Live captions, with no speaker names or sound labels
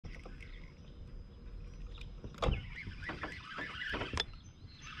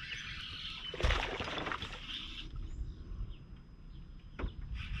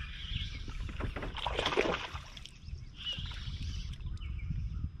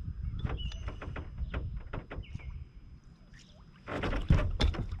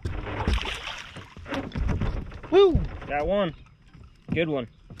Woo! Got one. Good one.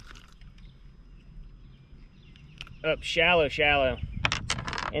 Up shallow, shallow.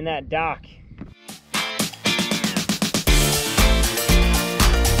 In that dock.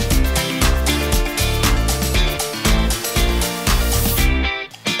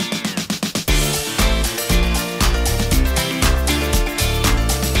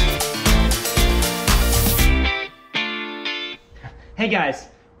 Hey guys,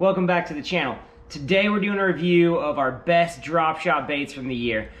 welcome back to the channel. Today we're doing a review of our best drop shot baits from the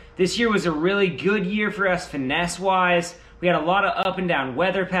year. This year was a really good year for us finesse-wise. We had a lot of up and down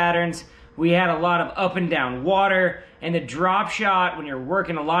weather patterns. We had a lot of up and down water. And the drop shot, when you're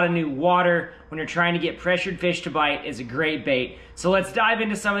working a lot of new water, when you're trying to get pressured fish to bite, is a great bait. So let's dive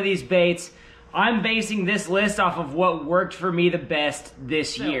into some of these baits. I'm basing this list off of what worked for me the best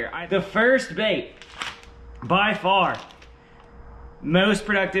this year. The first bait, by far, most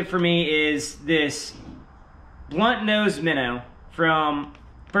productive for me is this blunt nose minnow from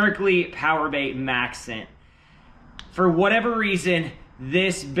Berkley Power Bait Max Scent. For whatever reason,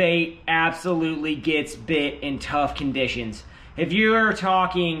 this bait absolutely gets bit in tough conditions. If you're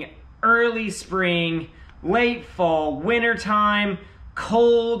talking early spring, late fall, winter time,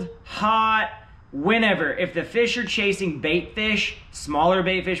 cold, hot, whenever, if the fish are chasing bait fish, smaller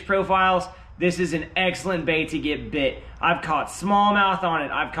bait fish profiles, this is an excellent bait to get bit. I've caught smallmouth on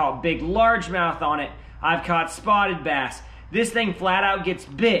it. I've caught big largemouth on it. I've caught spotted bass. This thing flat out gets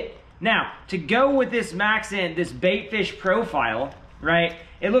bit. Now, to go with this Max Scent, this bait fish profile, right,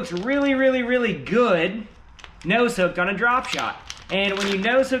 it looks really, really, really good nose hooked on a drop shot. And when you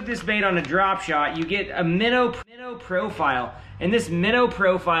nose hook this bait on a drop shot, you get a minnow profile. And this minnow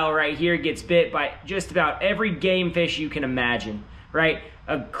profile right here gets bit by just about every game fish you can imagine, right?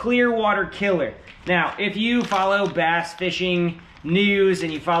 A clear water killer. Now, if you follow bass fishing news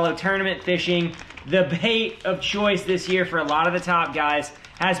and you follow tournament fishing, the bait of choice this year for a lot of the top guys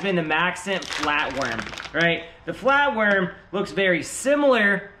has been the Max Scent Flatworm, right? The Flatworm looks very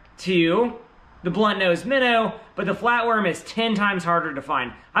similar to the blunt nose minnow, but the Flatworm is 10 times harder to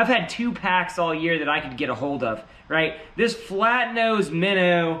find. I've had 2 packs all year that I could get a hold of, right? This flat nose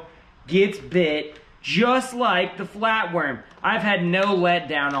minnow gets bit just like the Flatworm. I've had no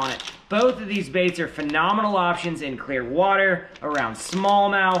letdown on it. Both of these baits are phenomenal options in clear water, around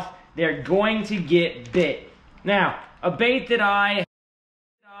smallmouth. They're going to get bit. Now, a bait that I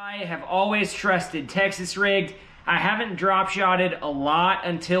have always trusted, Texas rigged. I haven't drop shotted a lot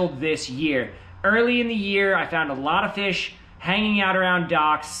until this year. Early in the year, I found a lot of fish hanging out around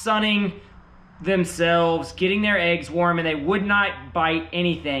docks, sunning themselves, getting their eggs warm, and they would not bite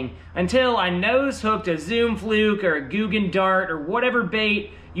anything until I nose hooked a Zoom Fluke or a Guggen Dart or whatever bait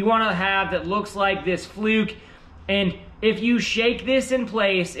you want to have that looks like this Fluke. And if you shake this in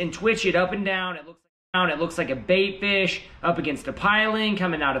place and twitch it up and down, it looks like a bait fish up against a piling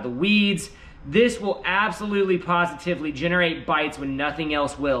coming out of the weeds. This will absolutely positively generate bites when nothing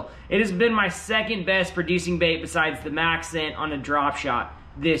else will. It has been my second best producing bait besides the Max Scent on a drop shot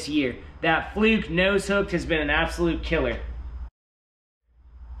this year. That Fluke nose hooked has been an absolute killer.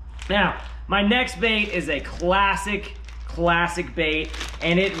 Now, my next bait is a classic bait,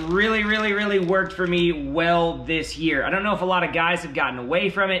 and it really, really, really worked for me well this year. I don't know if a lot of guys have gotten away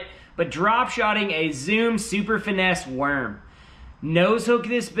from it, but drop shotting a Zoom Super Finesse worm. Nose hook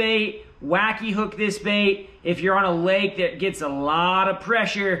this bait, wacky hook this bait. If you're on a lake that gets a lot of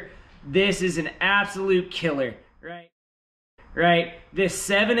pressure, this is an absolute killer, right? This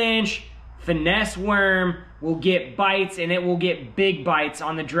 7-inch finesse worm will get bites, and it will get big bites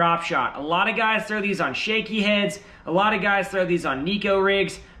on the drop shot. A lot of guys throw these on shaky heads. A lot of guys throw these on Nico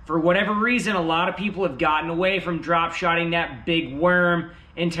rigs. For whatever reason, a lot of people have gotten away from drop shotting that big worm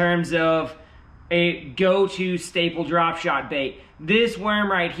in terms of a go-to staple drop shot bait. This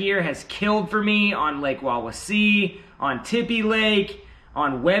worm right here has killed for me on Lake Wawasee, on Tippy Lake,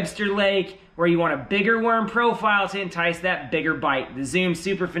 on Webster Lake, where you want a bigger worm profile to entice that bigger bite. The Zoom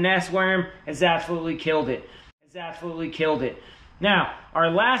Super Finesse worm has absolutely killed it. Now, our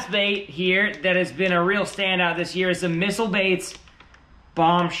last bait here that has been a real standout this year is the Missile Baits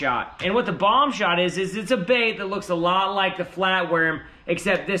Bomb Shot. And what the Bomb Shot is it's a bait that looks a lot like the Flatworm,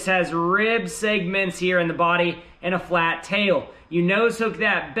 except this has rib segments here in the body and a flat tail. You nose hook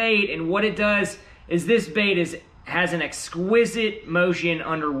that bait, and what it does is this bait has an exquisite motion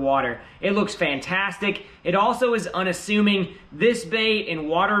underwater. It looks fantastic. It also is unassuming. This bait in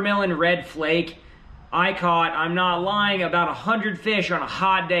Watermelon Red Flake, I caught, I'm not lying, about 100 fish on a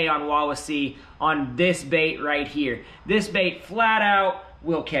hot day on Wawasee on this bait right here. This bait flat out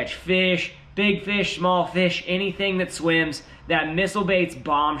will catch fish, big fish, small fish, anything that swims, that Missile Bait's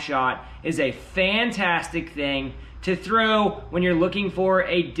Bomb Shot is a fantastic thing to throw when you're looking for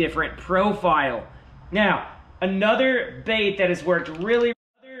a different profile. Now, another bait that has worked really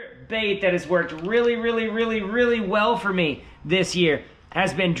well for me this year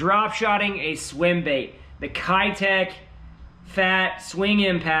has been drop shotting a swim bait. The Keitech Fat Swing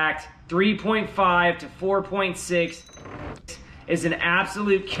Impact 3.5 to 4.6 is an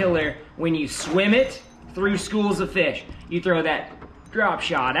absolute killer when you swim it through schools of fish. You throw that drop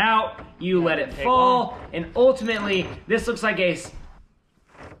shot out, you let it fall, and ultimately this looks like a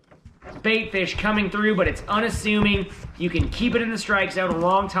bait fish coming through, but it's unassuming. You can keep it in the strike zone a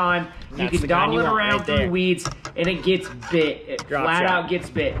long time. You can dawdle it around through weeds, and it gets bit. It flat out gets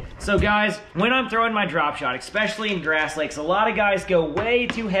bit. So guys, when I'm throwing my drop shot, especially in grass lakes, a lot of guys go way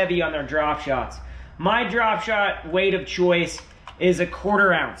too heavy on their drop shots. My drop shot weight of choice is a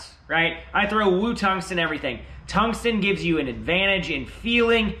 1/4 ounce, right? I throw Woo Tungsten everything. Tungsten gives you an advantage in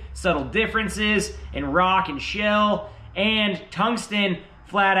feeling, subtle differences in rock and shell, and tungsten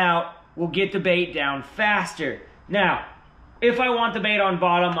flat out will get the bait down faster. Now, if I want the bait on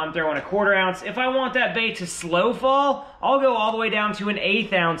bottom, I'm throwing a 1/4 ounce. If I want that bait to slow fall, I'll go all the way down to an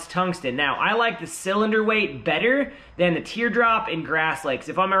 1/8 ounce tungsten. Now, I like the cylinder weight better than the teardrop in grass lakes.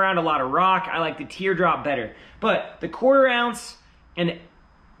 If I'm around a lot of rock, I like the teardrop better. But the 1/4 ounce and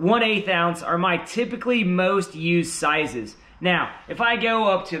 1/8 ounce are my typically most used sizes. Now, if I go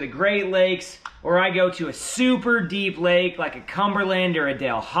up to the Great Lakes, or I go to a super deep lake like a Cumberland or a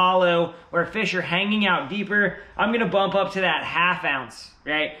Dale Hollow, where fish are hanging out deeper, I'm gonna bump up to that 1/2 ounce,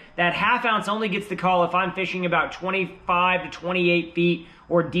 right? That 1/2 ounce only gets the call if I'm fishing about 25 to 28 feet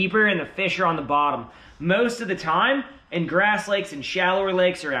or deeper and the fish are on the bottom. Most of the time, in grass lakes and shallower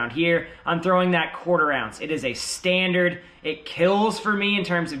lakes around here, I'm throwing that 1/4 ounce. It is a standard. It kills for me in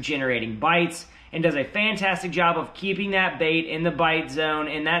terms of generating bites and does a fantastic job of keeping that bait in the bite zone,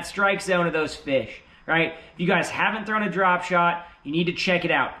 in that strike zone of those fish, right? If you guys haven't thrown a drop shot, you need to check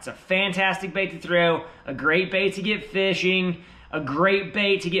it out. It's a fantastic bait to throw, a great bait to get fishing, a great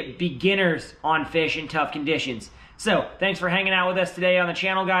bait to get beginners on fish in tough conditions. So, thanks for hanging out with us today on the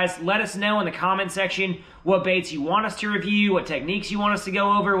channel, guys. Let us know in the comment section what baits you want us to review, what techniques you want us to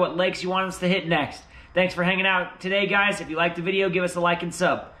go over, what lakes you want us to hit next. Thanks for hanging out today, guys. If you liked the video, give us a like and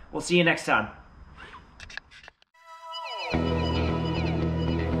sub. We'll see you next time.